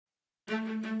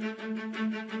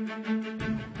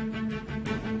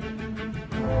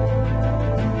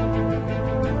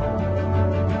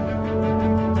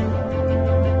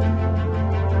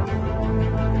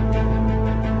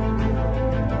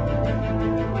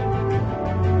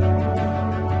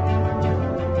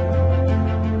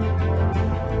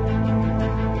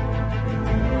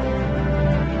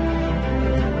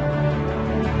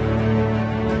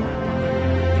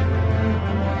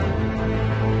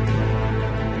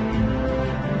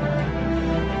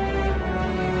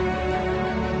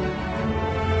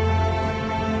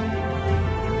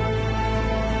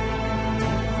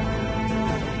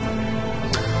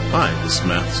Hi, this is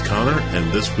Mathis Connor,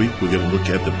 and this week we're going to look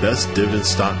at the best dividend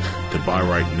stock to buy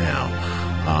right now.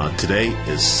 Today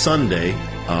is Sunday,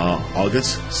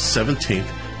 August 17th,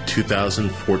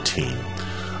 2014.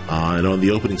 And on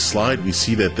the opening slide, we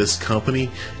see that this company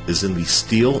is in the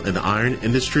steel and iron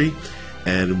industry,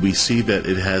 and we see that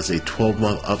it has a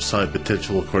 12-month upside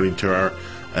potential according to our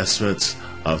estimates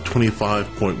of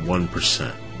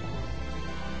 25.1%.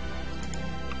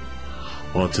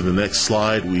 On to the next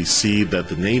slide, we see that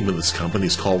the name of this company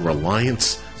is called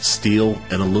Reliance Steel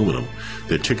and Aluminum.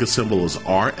 Their ticker symbol is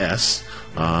RS.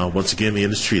 Once again, the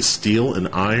industry is steel and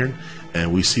iron,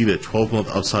 and we see that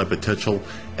 12-month upside potential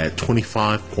at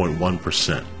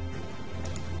 25.1%.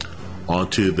 On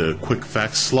to the quick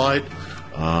facts slide.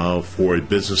 For a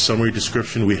business summary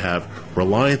description, we have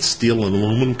Reliance Steel and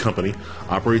Aluminum Company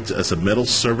operates as a metal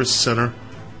service center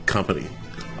company.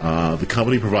 The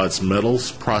company provides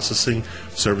metals processing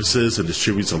services and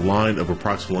distributes a line of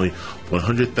approximately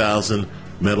 100,000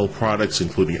 metal products,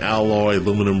 including alloy,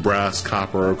 aluminum, brass,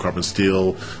 copper, carbon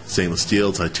steel, stainless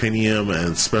steel, titanium,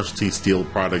 and specialty steel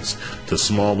products to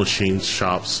small machine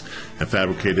shops and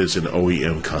fabricators and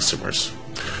OEM customers.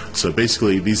 So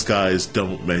basically, these guys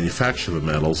don't manufacture the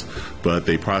metals, but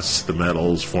they process the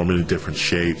metals, form it in different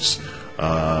shapes,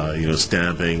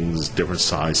 stampings, different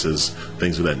sizes,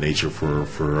 things of that nature for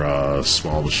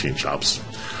small machine shops.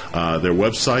 Their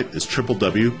website is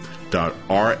www.rsac.com.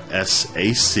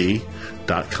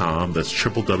 That's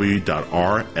www.rsac.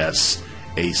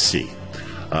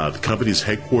 The company is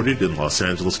headquartered in Los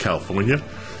Angeles, California.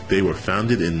 They were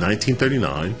founded in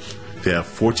 1939. They have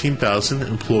 14,000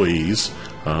 employees.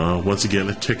 Once again,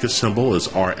 the ticker symbol is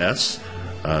RS.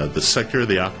 The sector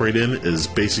they operate in is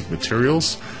basic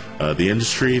materials. The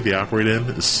industry they operate in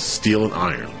is steel and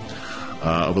iron.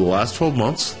 Over the last 12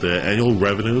 months, the annual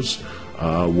revenues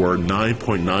were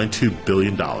 $9.92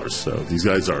 billion. So these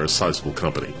guys are a sizable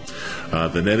company.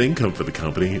 The net income for the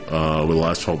company over the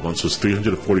last 12 months was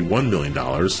 $341 million.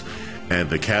 And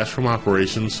the cash from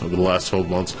operations over the last 12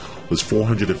 months was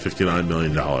 $459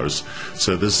 million.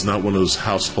 So this is not one of those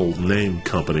household name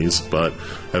companies, but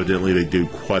evidently they do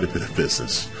quite a bit of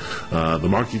business. The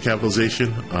market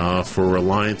capitalization for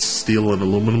Reliance Steel and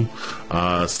Aluminum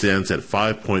stands at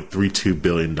 $5.32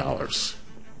 billion.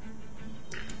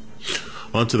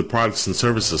 On to the products and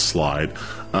services slide.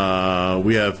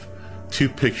 We have two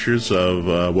pictures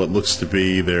of what looks to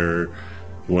be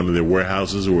one of their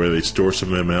warehouses where they store some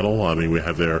of their metal. I mean, we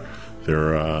have their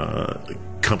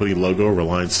company logo,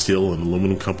 Reliance Steel and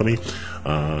Aluminum Company.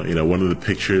 One of the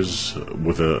pictures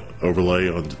with an overlay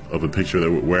of a picture of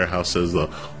the warehouse says the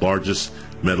largest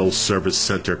metal service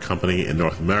center company in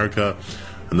North America.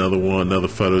 Another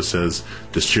photo says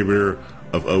distributor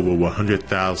of over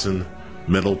 100,000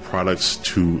 metal products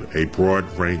to a broad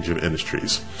range of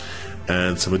industries.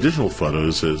 And some additional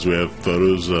photos is we have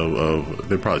photos of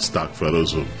they're probably stock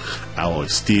photos of alloy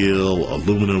steel,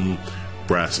 aluminum,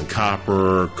 brass and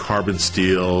copper, carbon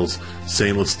steels,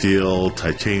 stainless steel,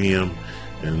 titanium,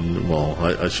 and well,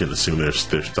 I shouldn't assume they're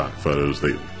stock photos.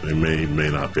 They may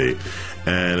not be.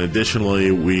 And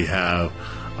additionally, we have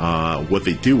what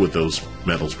they do with those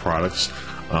metals products.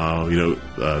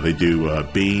 They do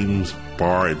beams,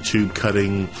 bar and tube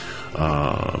cutting.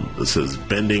 This says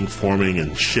bending, forming,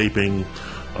 and shaping,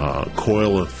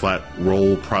 coil and flat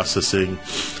roll processing,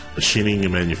 machining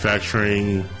and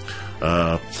manufacturing,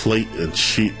 plate and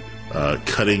sheet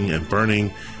cutting and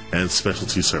burning, and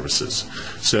specialty services.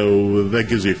 So that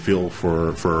gives you a feel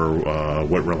for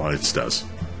what Reliance does.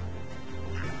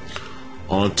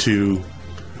 On to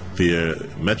the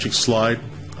metric slide.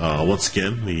 Once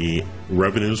again, the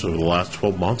revenues over the last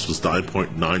 12 months was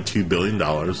 $9.92 billion.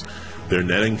 Their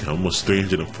net income was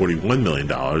 $341 million,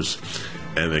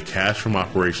 and their cash from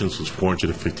operations was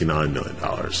 $459 million.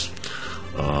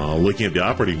 Looking at the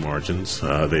operating margins,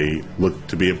 they look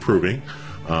to be improving.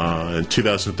 In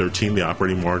 2013, the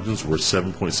operating margins were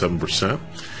 7.7%.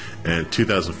 And in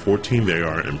 2014, they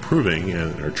are improving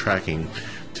and are tracking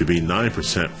to be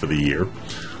 9% for the year.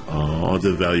 On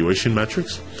to the valuation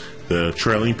metrics. The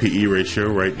trailing PE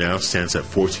ratio right now stands at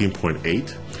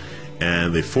 14.8,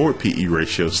 and the forward PE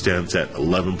ratio stands at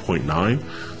 11.9.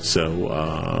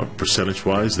 So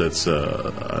percentage-wise, that's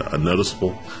a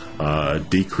noticeable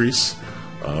decrease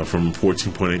from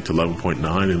 14.8 to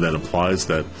 11.9, and that implies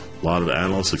that a lot of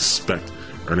analysts expect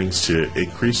earnings to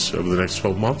increase over the next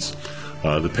 12 months.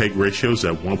 The PEG ratio is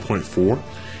at 1.4.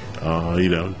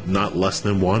 Not less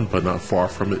than 1, but not far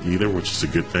from it either, which is a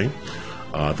good thing.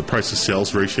 The price to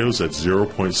sales ratio is at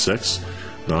 0.6,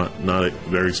 not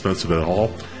very expensive at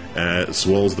all, as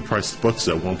well as the price to book is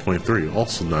at 1.3,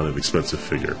 also not an expensive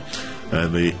figure.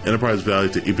 And the enterprise value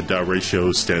to EBITDA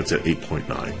ratio stands at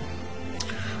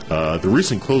 8.9. The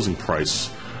recent closing price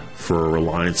for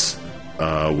Reliance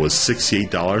was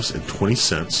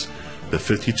 $68.20. The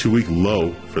 52-week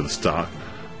low for the stock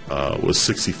was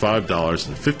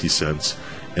 $65.50,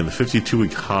 and the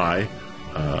 52-week high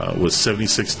was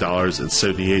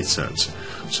 $76.78.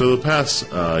 So the past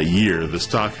year, the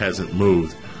stock hasn't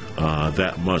moved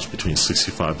that much, between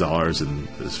 $65 and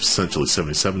essentially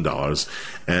 $77,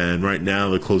 and right now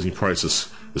the closing price is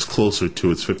closer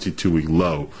to its 52-week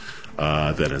low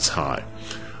than its high.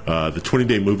 The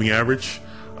 20-day moving average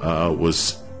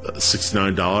was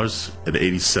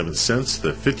 $69.87.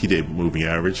 The 50-day moving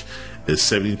average is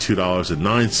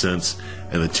 $72.09,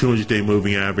 and the 200-day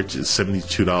moving average is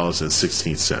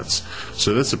 $72.16.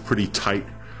 So that's a pretty tight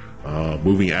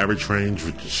moving average range,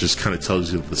 which just kind of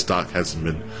tells you that the stock hasn't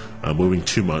been moving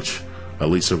too much, at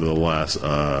least over the last,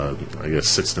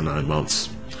 6 to 9 months.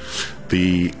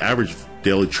 The average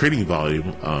daily trading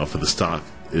volume for the stock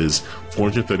is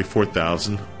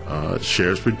 434,000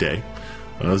 shares per day.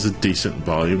 That's a decent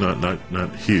volume,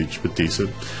 not huge, but decent.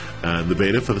 And the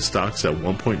beta for the stock's at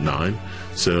 1.9.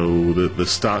 So the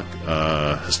stock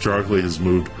historically has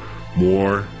moved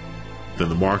more than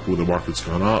the market when the market's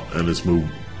gone up, and has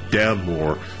moved down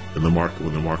more than the market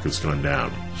when the market's gone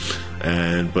down.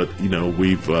 But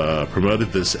we've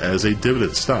promoted this as a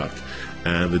dividend stock,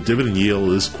 and the dividend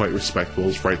yield is quite respectable.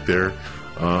 It's right there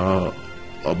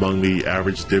among the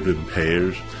average dividend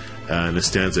payers, and it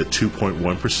stands at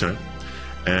 2.1%.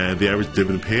 And the average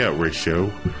dividend payout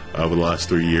ratio over the last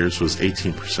 3 years was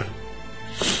 18%.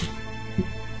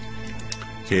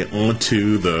 Okay, on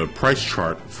to the price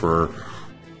chart for,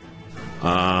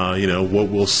 what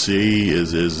we'll see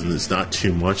is it's not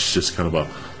too much, just kind of a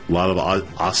lot of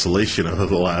oscillation over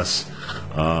the last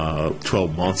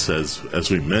 12 months, as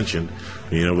we mentioned.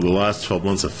 Over the last 12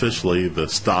 months officially, the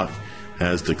stock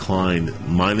has declined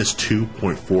minus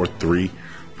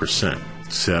 2.43%.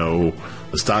 So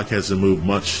the stock hasn't moved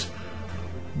much.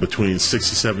 Between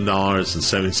 $67 and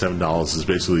 $77 has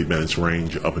basically been its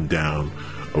range up and down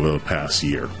over the past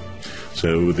year.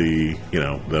 So the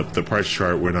price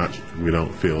chart we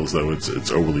don't feel as though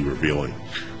it's overly revealing.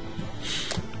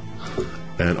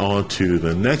 And on to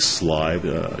the next slide,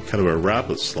 kind of a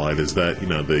wrap-up slide, is that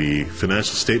the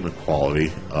financial statement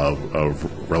quality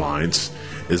of Reliance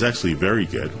is actually very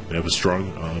good. They have a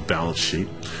strong balance sheet.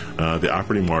 The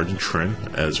operating margin trend,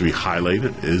 as we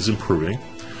highlighted, is improving.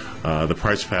 The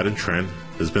price pattern trend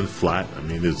has been flat.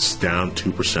 It's down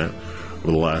 2%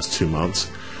 over the last 2 months.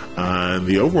 And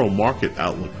the overall market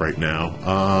outlook right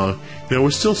now, we're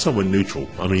still somewhat neutral.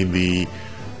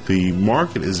 The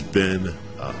market has been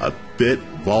a bit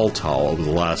volatile over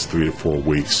the last 3 to 4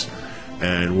 weeks,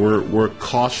 and we're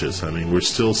cautious. We're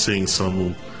still seeing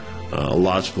some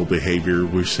logical behavior.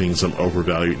 We're seeing some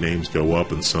overvalued names go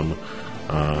up and some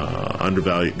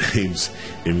undervalued names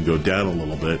even go down a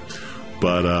little bit.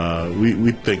 But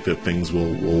we think that things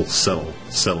will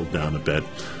settle down a bit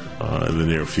in the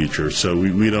near future. So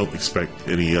we don't expect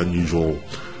any unusual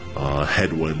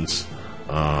headwinds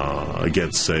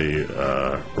against, say,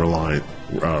 Reliance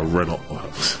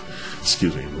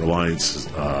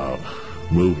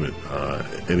movement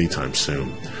anytime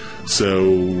soon.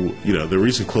 So, the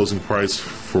recent closing price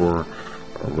for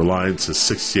Reliance is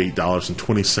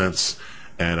 $68.20,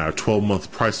 and our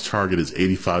 12-month price target is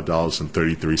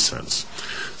 $85.33.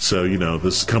 So,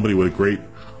 this is a company with a great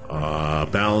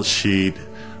balance sheet,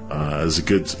 is a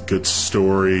good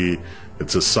story.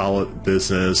 It's a solid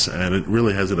business, and it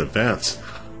really hasn't advanced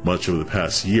much over the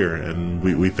past year, and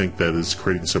we think that is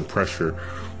creating some pressure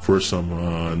for some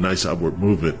nice upward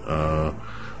movement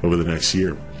over the next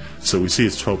year. So we see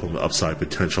its total upside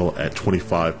potential at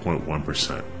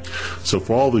 25.1%. So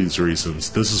for all these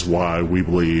reasons, this is why we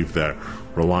believe that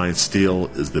Reliance Steel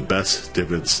is the best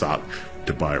dividend stock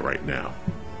to buy right now.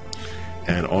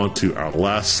 And on to our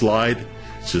last slide.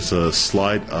 It's just a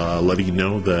slide letting you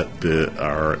know that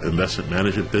our investment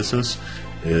management business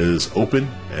is open,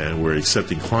 and we're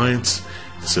accepting clients.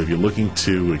 So if you're looking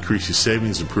to increase your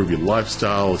savings, improve your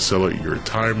lifestyle, accelerate your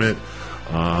retirement,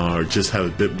 or just have a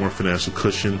bit more financial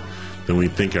cushion, then we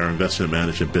think our investment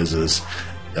management business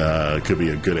could be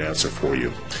a good answer for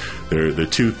you. There are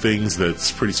two things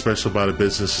that's pretty special about a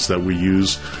business is that we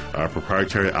use our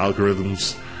proprietary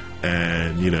algorithms,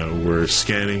 and we're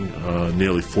scanning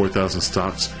nearly 4,000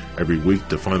 stocks every week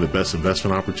to find the best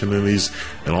investment opportunities,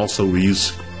 and also we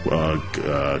use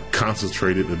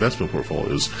concentrated investment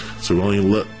portfolios. So we're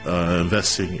only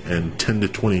investing in 10 to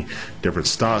 20 different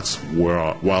stocks,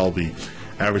 while the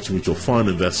average mutual fund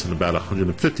invests in about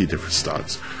 150 different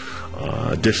stocks.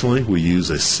 Additionally, we use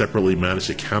a separately managed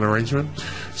account arrangement.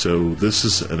 So this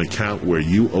is an account where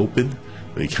you open,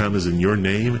 the account is in your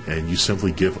name, and you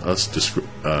simply give us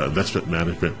investment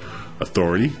management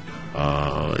authority.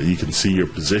 You can see your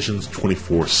positions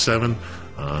 24/7.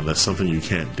 That's something you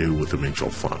can't do with a mutual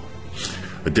fund.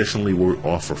 Additionally, we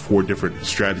offer 4 different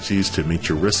strategies to meet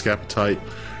your risk appetite,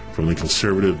 from the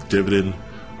conservative dividend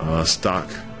stock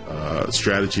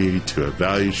strategy to a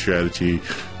value strategy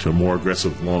to a more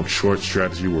aggressive long-short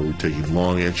strategy where we're taking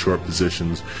long and short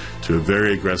positions to a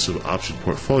very aggressive option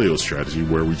portfolio strategy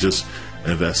where we just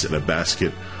invest in a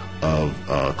basket of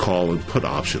call and put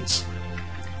options.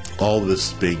 All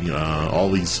these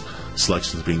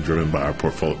selections being driven by our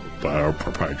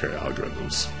proprietary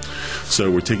algorithms.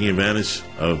 So we're taking advantage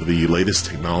of the latest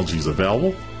technologies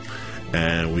available,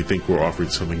 and we think we're offering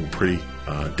something pretty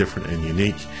different and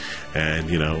unique.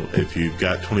 And if you've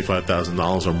got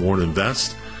 $25,000 or more to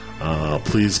invest,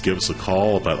 please give us a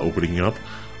call about opening up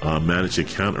a managed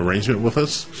account arrangement with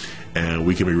us, and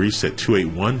we can be reached at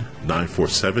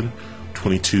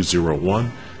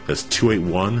 281-947-2201. That's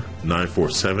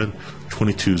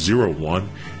 281-947-2201,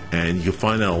 and you can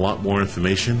find out a lot more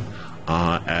information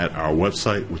at our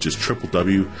website, which is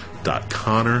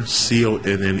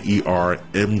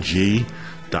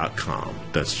www.connermg.com.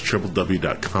 That's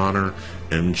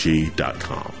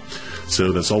www.connermg.com.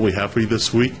 So that's all we have for you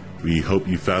this week. We hope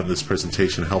you found this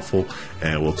presentation helpful,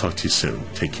 and we'll talk to you soon.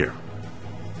 Take care.